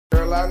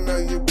Girl, I know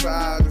you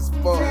tired as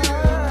fuck.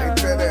 Hey,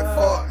 tell that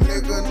fuck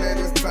nigga that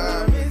it's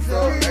time is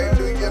up. Hey,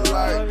 do you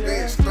like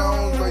big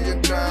stones or your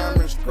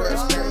diamonds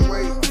crushed? Can't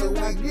wait till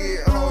we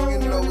get home, you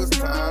know it's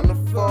time to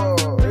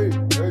fuck.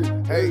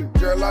 Hey,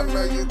 girl, I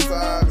know you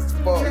tired as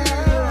fuck.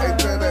 Hey,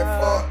 tell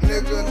that fuck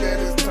nigga that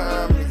it's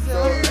time is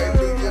up. Hey,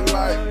 do you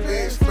like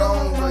big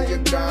stones or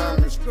your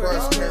diamonds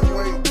crushed? Can't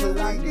wait till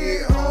we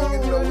get home,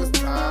 you know it's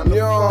time to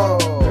fuck.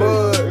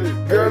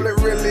 But, girl,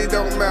 it really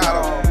don't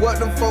matter what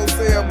them folks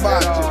say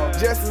about you.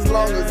 Just as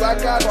long as I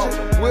got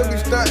you, we'll be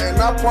stunting,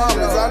 I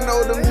promise. I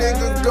know them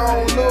niggas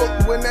gon'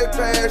 look when they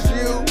pass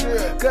you,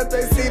 cause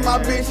they see my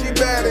bitch, she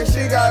bad and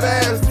she got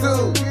ass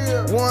too.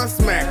 One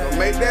smacker,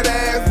 make that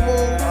ass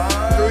move.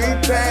 3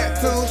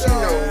 tattoos, she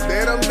know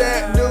that I'm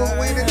that dude.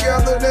 We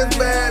together, that's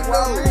bad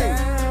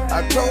news.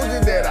 I told you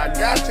that I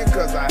got you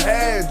cause I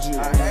had you.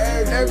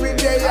 Every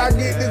day I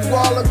get this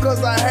baller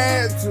cause I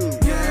had to.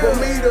 For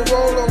me to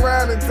roll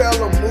around and tell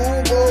them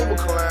move over,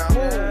 clown.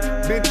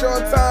 Bitch, your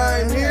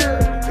time here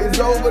is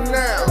over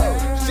now.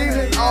 She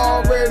done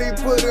already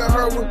put in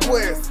her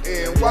request,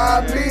 and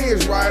YB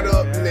is right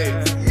up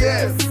next.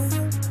 Yes.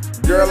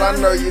 Girl, I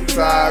know you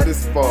tired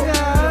as fuck.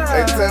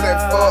 Hey, tell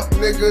that fuck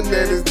nigga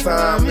that his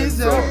time is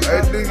up.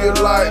 Hey, do you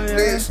like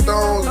big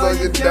stones or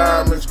your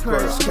diamonds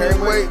crushed? Can't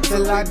wait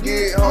till we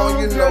get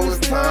home, you know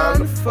it's time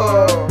to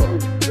fuck.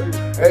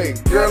 Hey,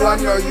 girl, I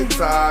know you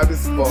tired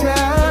as fuck.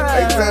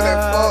 Hey, tell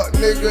that fuck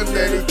nigga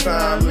that his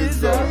time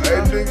is up.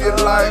 Hey, do you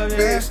like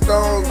big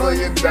stones or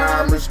your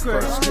diamonds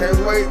crushed? Can't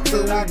wait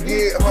till we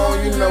get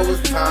home, you know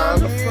it's time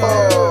to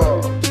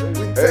fuck.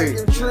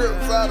 Taking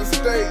trips out of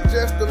state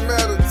just to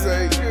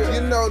meditate.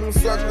 You know them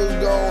suckers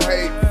gon'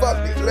 hate. Fuck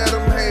it, let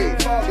them hate.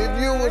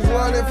 If you was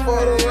running for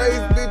the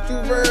race, bitch,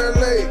 you very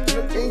late.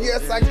 And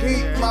yes, I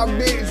keep my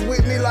bitch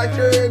with me like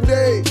every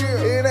day.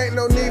 It ain't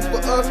no need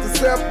for us to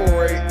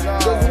separate.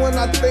 Cause when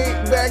I think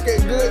back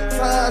at good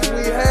times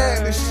we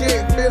had, the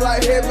shit feel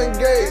like heaven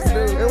gates.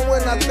 And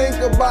when I think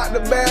about the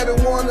bad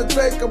and wanna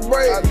take a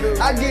break,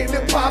 I get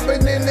the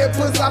poppin' in that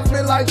pussy, I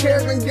feel like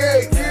Kevin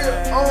Gates.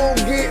 I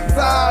don't get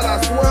tired,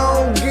 I swear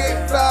I don't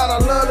get tired. I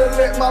love to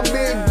let my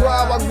bitch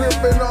drive, I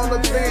grippin' on the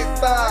thick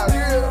thighs.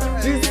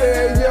 She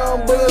said,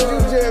 young bud, you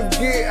just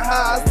get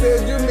high. I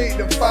said, you need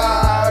to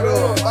fire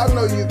up. I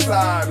know you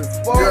tired as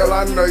fuck. Girl,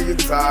 I know you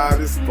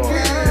tired as fuck.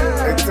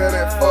 Hey, tell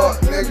that fuck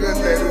nigga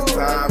that his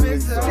time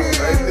is up.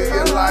 Hey, do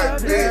you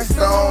like big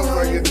stones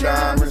or your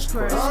diamonds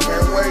crushed?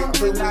 Can't wait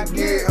till we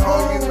get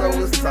home, you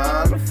know it's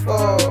time to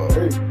fuck.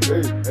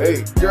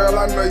 Hey, girl,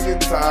 I know you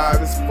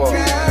tired as fuck.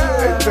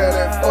 Hey, tell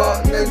that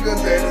fuck nigga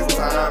that his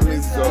time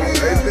is up.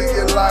 Hey, do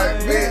you like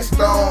big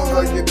stones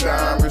or your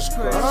diamonds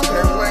crushed?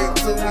 Can't wait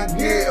till we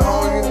get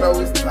home, you know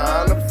it's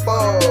time to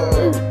fuck.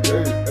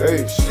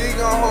 Hey, she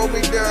gon' hold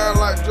me down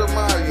like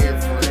Jemiah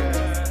and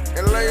friends.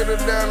 And later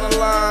down the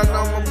line,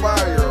 I'ma buy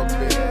her a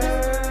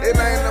bitch. It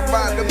ain't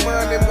about the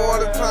money, more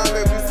the time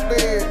that we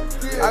spend.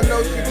 I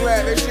know she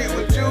glad that shit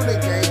with you that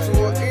came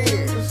to an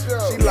end.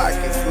 She like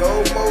it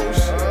slow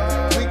motion,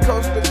 we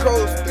coast to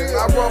coast.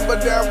 I rub her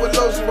down with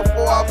lotion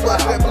before I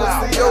bust that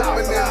pussy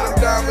open. And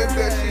the diamonds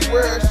that she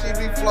wear, she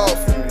be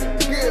flossing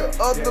it.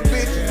 Other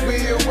bitches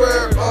be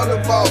aware of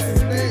the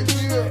bosses, bitch.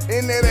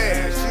 In that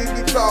ass,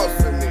 she be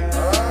tossing it.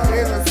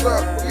 In the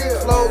circle,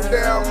 slow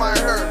down might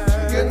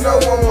hurt you. You know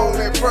I'm on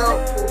that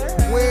purple.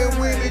 When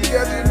we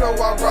together, you know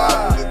I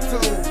ride with the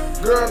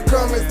two. Girl,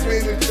 come and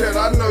spin the chat,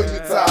 I know you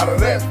tired of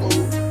that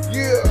fool.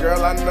 Yeah,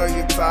 girl, I know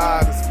you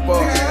tired as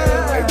fuck.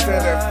 Hey,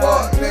 tell that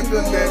fuck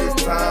nigga that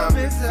his time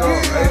is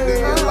up. Hey, do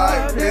you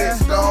like big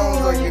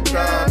stones or your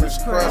diamonds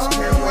crushed?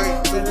 Can't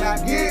wait till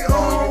we get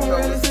home, you know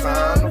it's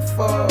time to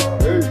fuck.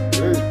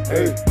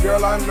 Hey,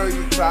 girl, I know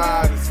you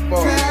tired as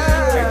fuck.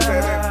 Hey,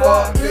 tell that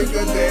fuck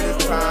nigga that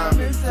his time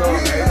is up.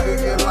 Hey, do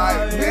you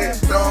like big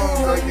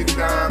stones or your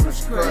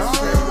diamonds crushed?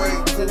 Can't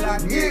wait till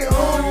we get